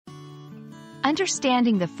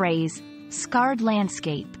Understanding the phrase, scarred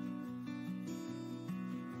landscape.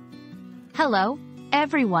 Hello,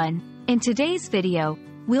 everyone. In today's video,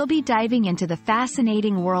 we'll be diving into the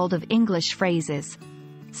fascinating world of English phrases,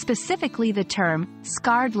 specifically the term,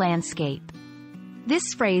 scarred landscape.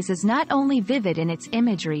 This phrase is not only vivid in its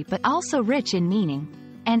imagery but also rich in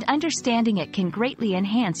meaning, and understanding it can greatly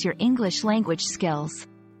enhance your English language skills.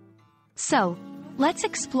 So, let's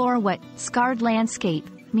explore what scarred landscape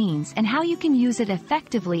means and how you can use it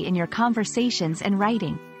effectively in your conversations and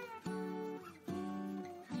writing.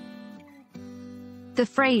 The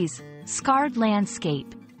phrase, scarred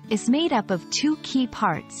landscape, is made up of two key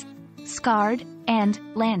parts, scarred and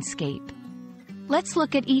landscape. Let's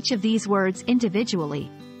look at each of these words individually.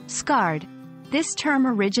 Scarred. This term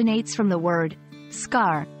originates from the word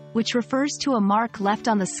scar, which refers to a mark left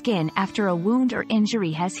on the skin after a wound or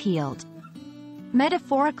injury has healed.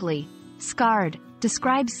 Metaphorically, scarred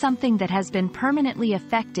describes something that has been permanently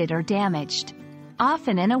affected or damaged,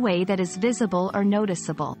 often in a way that is visible or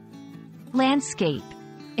noticeable. Landscape.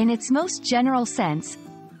 In its most general sense,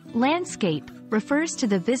 landscape refers to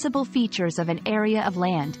the visible features of an area of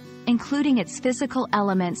land, including its physical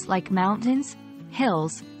elements like mountains,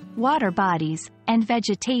 hills, water bodies, and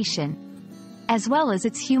vegetation, as well as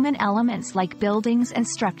its human elements like buildings and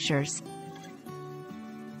structures.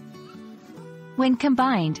 When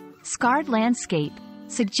combined, scarred landscape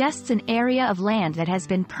suggests an area of land that has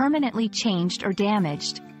been permanently changed or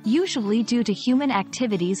damaged, usually due to human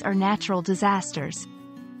activities or natural disasters.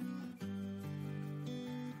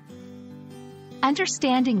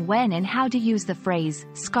 Understanding when and how to use the phrase,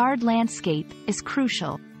 scarred landscape, is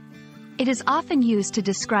crucial. It is often used to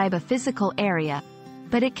describe a physical area,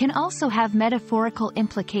 but it can also have metaphorical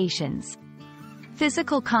implications.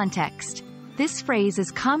 Physical context. This phrase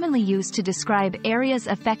is commonly used to describe areas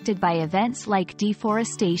affected by events like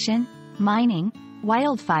deforestation, mining,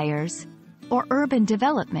 wildfires, or urban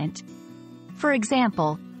development. For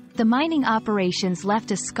example, the mining operations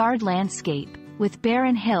left a scarred landscape, with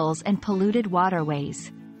barren hills and polluted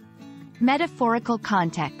waterways. Metaphorical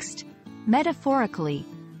context. Metaphorically,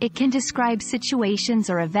 it can describe situations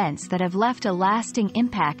or events that have left a lasting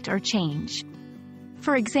impact or change.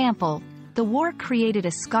 For example, the war created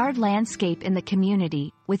a scarred landscape in the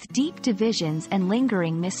community, with deep divisions and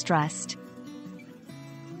lingering mistrust.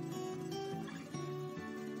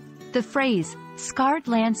 The phrase, scarred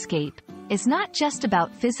landscape, is not just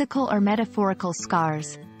about physical or metaphorical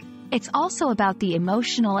scars. It's also about the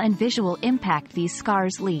emotional and visual impact these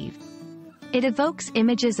scars leave. It evokes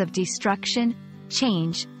images of destruction,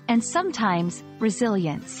 change, and sometimes,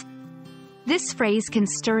 resilience. This phrase can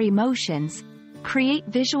stir emotions, create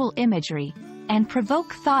visual imagery, and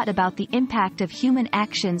provoke thought about the impact of human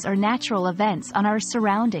actions or natural events on our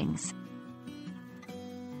surroundings.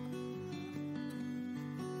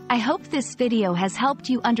 I hope this video has helped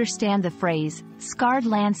you understand the phrase, scarred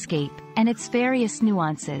landscape, and its various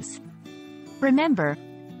nuances. Remember,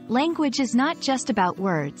 language is not just about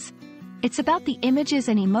words. It's about the images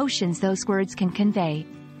and emotions those words can convey.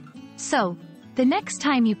 So, the next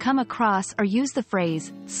time you come across or use the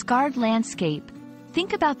phrase, scarred landscape,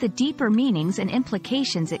 think about the deeper meanings and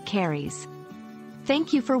implications it carries.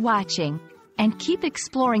 Thank you for watching, and keep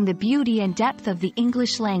exploring the beauty and depth of the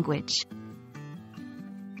English language.